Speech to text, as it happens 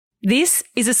This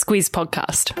is a Squiz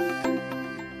podcast.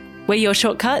 We're your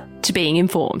shortcut to being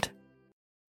informed.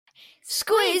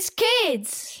 Squiz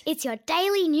Kids! It's your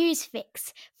daily news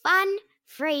fix. Fun,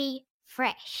 free,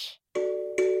 fresh.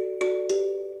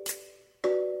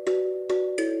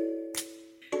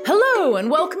 Hello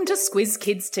and welcome to Squiz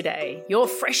Kids Today, your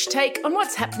fresh take on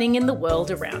what's happening in the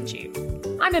world around you.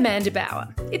 I'm Amanda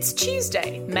Bauer. It's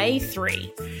Tuesday, May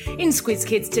 3. In Squiz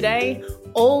Kids Today,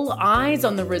 all eyes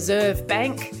on the Reserve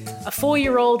Bank, a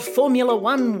 4-year-old Formula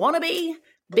One wannabe,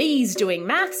 bees doing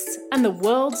maths, and the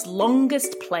world's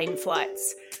longest plane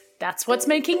flights. That's what's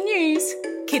making news,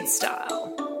 kid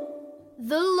style.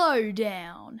 The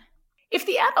Lowdown. If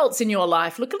the adults in your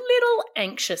life look a little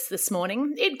anxious this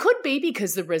morning, it could be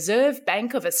because the Reserve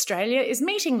Bank of Australia is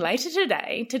meeting later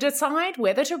today to decide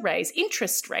whether to raise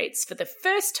interest rates for the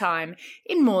first time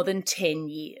in more than 10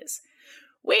 years,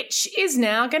 which is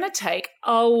now going to take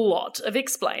a lot of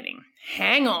explaining.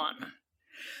 Hang on.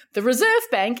 The Reserve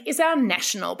Bank is our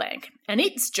national bank, and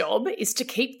its job is to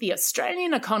keep the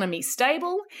Australian economy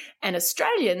stable and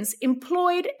Australians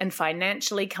employed and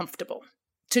financially comfortable.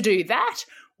 To do that,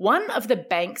 one of the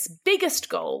bank's biggest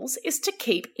goals is to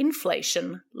keep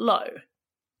inflation low.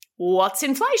 What's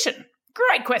inflation?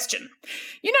 Great question.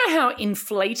 You know how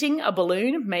inflating a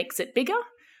balloon makes it bigger?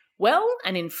 Well,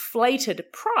 an inflated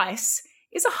price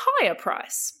is a higher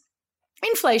price.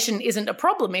 Inflation isn't a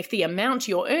problem if the amount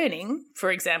you're earning,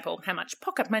 for example, how much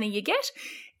pocket money you get,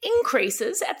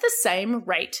 increases at the same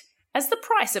rate as the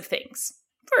price of things.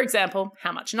 For example,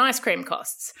 how much an ice cream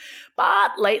costs.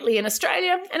 But lately in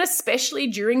Australia, and especially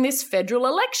during this federal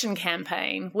election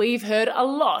campaign, we've heard a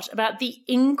lot about the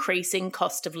increasing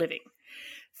cost of living.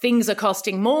 Things are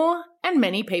costing more, and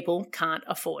many people can't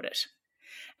afford it.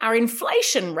 Our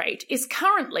inflation rate is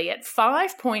currently at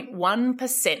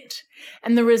 5.1%,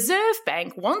 and the Reserve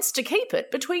Bank wants to keep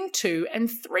it between 2 and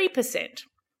 3%.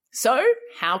 So,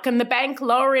 how can the bank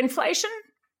lower inflation?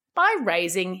 By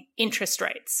raising interest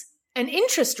rates. An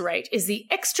interest rate is the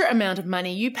extra amount of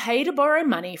money you pay to borrow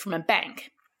money from a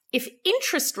bank. If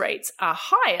interest rates are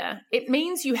higher, it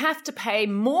means you have to pay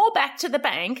more back to the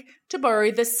bank to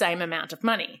borrow the same amount of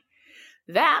money.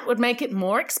 That would make it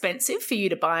more expensive for you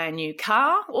to buy a new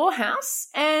car or house,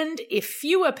 and if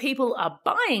fewer people are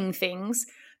buying things,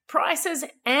 prices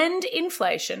and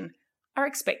inflation are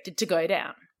expected to go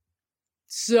down.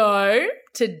 So,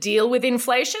 to deal with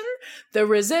inflation, the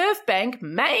Reserve Bank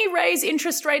may raise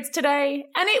interest rates today,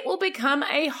 and it will become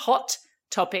a hot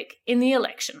topic in the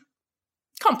election.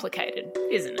 Complicated,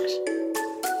 isn't it?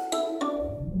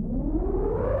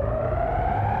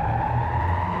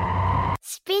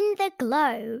 Spin the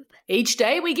globe. Each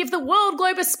day we give the world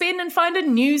globe a spin and find a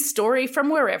news story from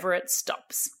wherever it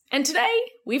stops. And today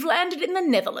we've landed in the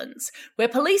Netherlands, where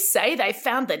police say they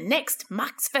found the next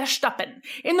Max Verstappen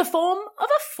in the form of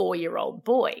a 4-year-old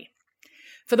boy.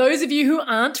 For those of you who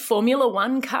aren't Formula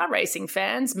One car racing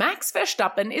fans, Max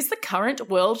Verstappen is the current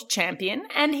world champion,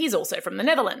 and he's also from the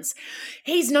Netherlands.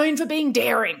 He's known for being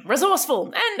daring,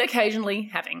 resourceful, and occasionally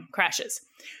having crashes.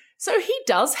 So he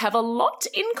does have a lot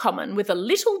in common with a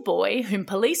little boy whom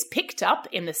police picked up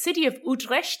in the city of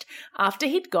Utrecht after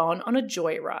he'd gone on a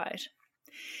joyride.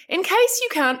 In case you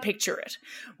can't picture it,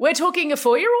 we're talking a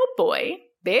 4-year-old boy,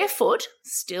 barefoot,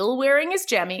 still wearing his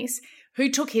jammies, who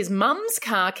took his mum's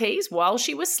car keys while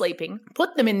she was sleeping,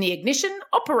 put them in the ignition,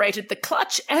 operated the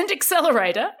clutch and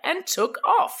accelerator, and took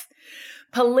off.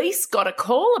 Police got a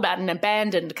call about an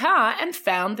abandoned car and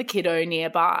found the kiddo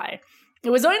nearby. It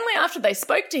was only after they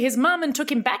spoke to his mum and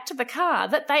took him back to the car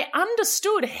that they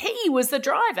understood he was the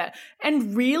driver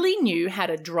and really knew how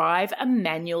to drive a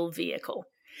manual vehicle.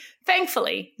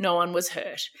 Thankfully, no one was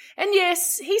hurt. And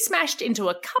yes, he smashed into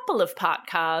a couple of parked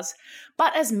cars,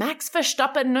 but as Max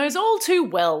Verstappen knows all too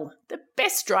well, the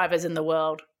best drivers in the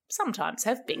world sometimes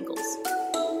have bingles.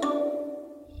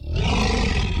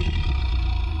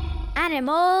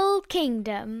 Animal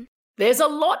Kingdom. There's a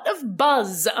lot of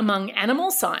buzz among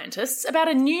animal scientists about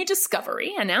a new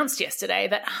discovery announced yesterday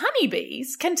that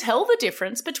honeybees can tell the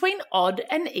difference between odd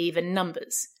and even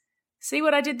numbers. See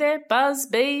what I did there? Buzz,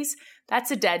 bees.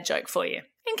 That's a dad joke for you,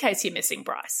 in case you're missing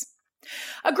Bryce.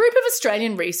 A group of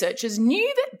Australian researchers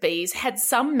knew that bees had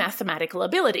some mathematical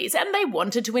abilities and they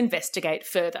wanted to investigate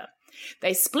further.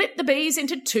 They split the bees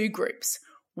into 2 groups.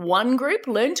 One group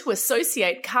learned to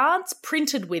associate cards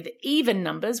printed with even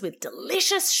numbers with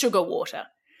delicious sugar water.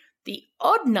 The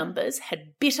odd numbers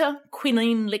had bitter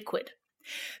quinine liquid.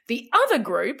 The other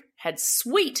group had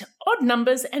sweet odd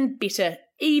numbers and bitter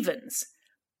evens.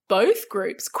 Both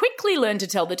groups quickly learned to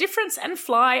tell the difference and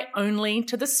fly only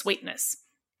to the sweetness.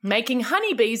 making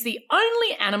honeybees the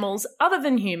only animals other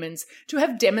than humans to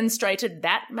have demonstrated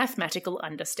that mathematical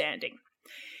understanding.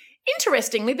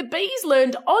 Interestingly, the bees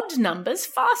learned odd numbers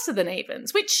faster than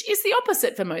evens, which is the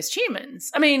opposite for most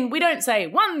humans. I mean, we don't say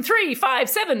 1, 3, 5,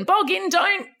 7, bog in,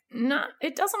 don't. No,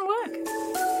 it doesn't work.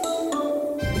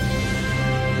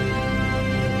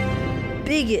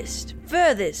 Biggest,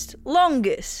 furthest,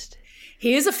 longest.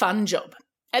 Here's a fun job.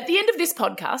 At the end of this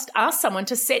podcast, ask someone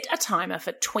to set a timer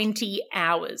for 20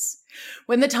 hours.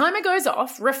 When the timer goes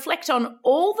off, reflect on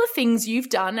all the things you've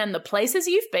done and the places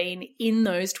you've been in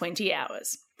those 20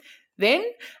 hours. Then,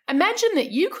 imagine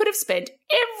that you could have spent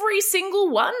every single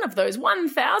one of those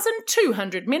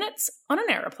 1,200 minutes on an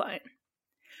aeroplane.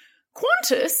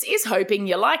 Qantas is hoping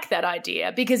you like that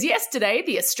idea because yesterday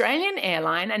the Australian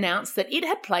airline announced that it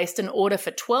had placed an order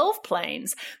for 12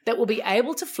 planes that will be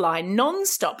able to fly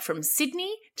non-stop from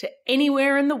Sydney to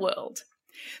anywhere in the world.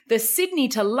 The Sydney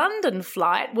to London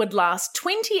flight would last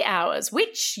 20 hours,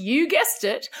 which, you guessed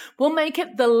it, will make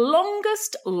it the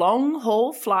longest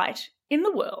long-haul flight in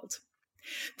the world.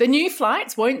 The new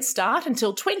flights won't start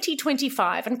until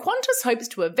 2025, and Qantas hopes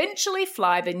to eventually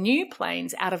fly the new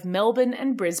planes out of Melbourne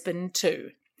and Brisbane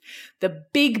too. The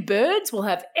big birds will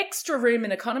have extra room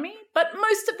in economy, but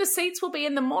most of the seats will be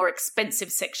in the more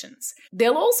expensive sections.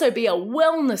 There'll also be a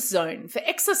wellness zone for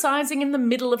exercising in the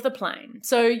middle of the plane,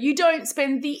 so you don't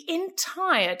spend the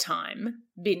entire time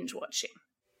binge watching.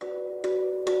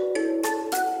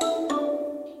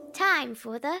 Time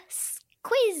for the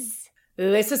quiz.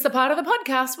 This is the part of the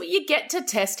podcast where you get to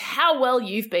test how well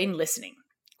you've been listening.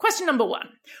 Question number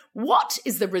 1. What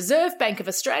is the Reserve Bank of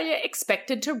Australia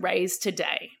expected to raise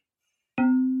today?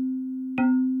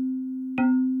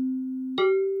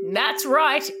 That's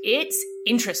right, it's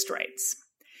interest rates.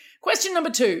 Question number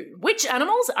 2. Which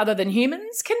animals other than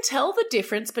humans can tell the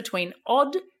difference between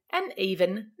odd and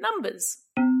even numbers?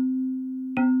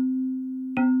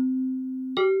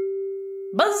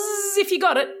 Buzz if you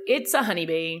got it, it's a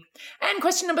honeybee. And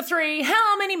question number 3,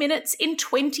 how many minutes in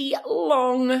 20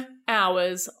 long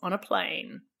hours on a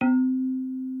plane?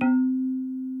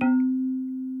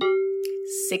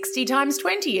 60 times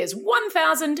 20 is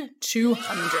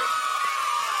 1,200.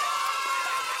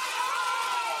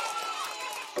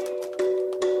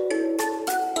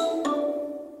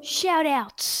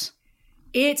 Shout-outs.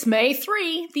 It's May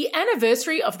 3, the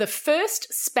anniversary of the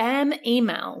first spam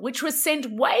email, which was sent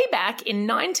way back in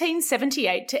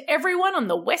 1978 to everyone on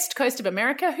the west coast of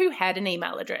America who had an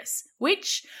email address,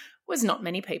 which was not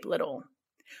many people at all.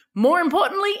 More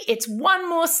importantly, it's one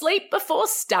more sleep before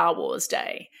Star Wars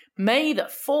Day. May the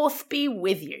 4th be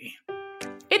with you.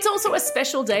 It's also a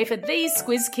special day for these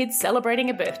Squiz kids celebrating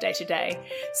a birthday today.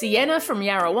 Sienna from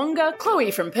Yarrawonga,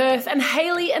 Chloe from Perth, and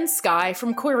Hayley and Sky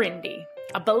from Quirindi.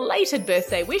 A belated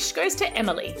birthday wish goes to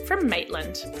Emily from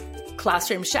Maitland.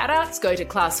 Classroom shout-outs go to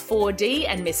Class 4D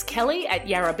and Miss Kelly at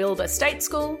Yarrabilba State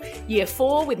School, Year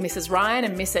 4 with Mrs Ryan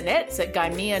and Miss Annette at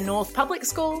Gymea North Public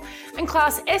School, and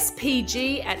Class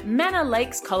SPG at Manor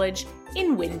Lakes College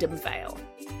in Wyndham Vale.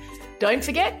 Don't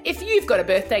forget, if you've got a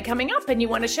birthday coming up and you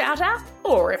want a shout-out,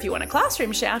 or if you want a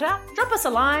classroom shout-out, drop us a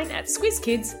line at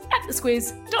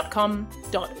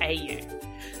squizkids@thesquiz.com.au.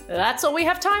 That's all we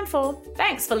have time for.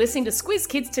 Thanks for listening to Squiz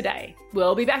Kids today.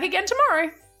 We'll be back again tomorrow.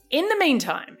 In the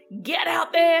meantime, get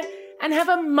out there and have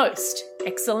a most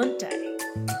excellent day.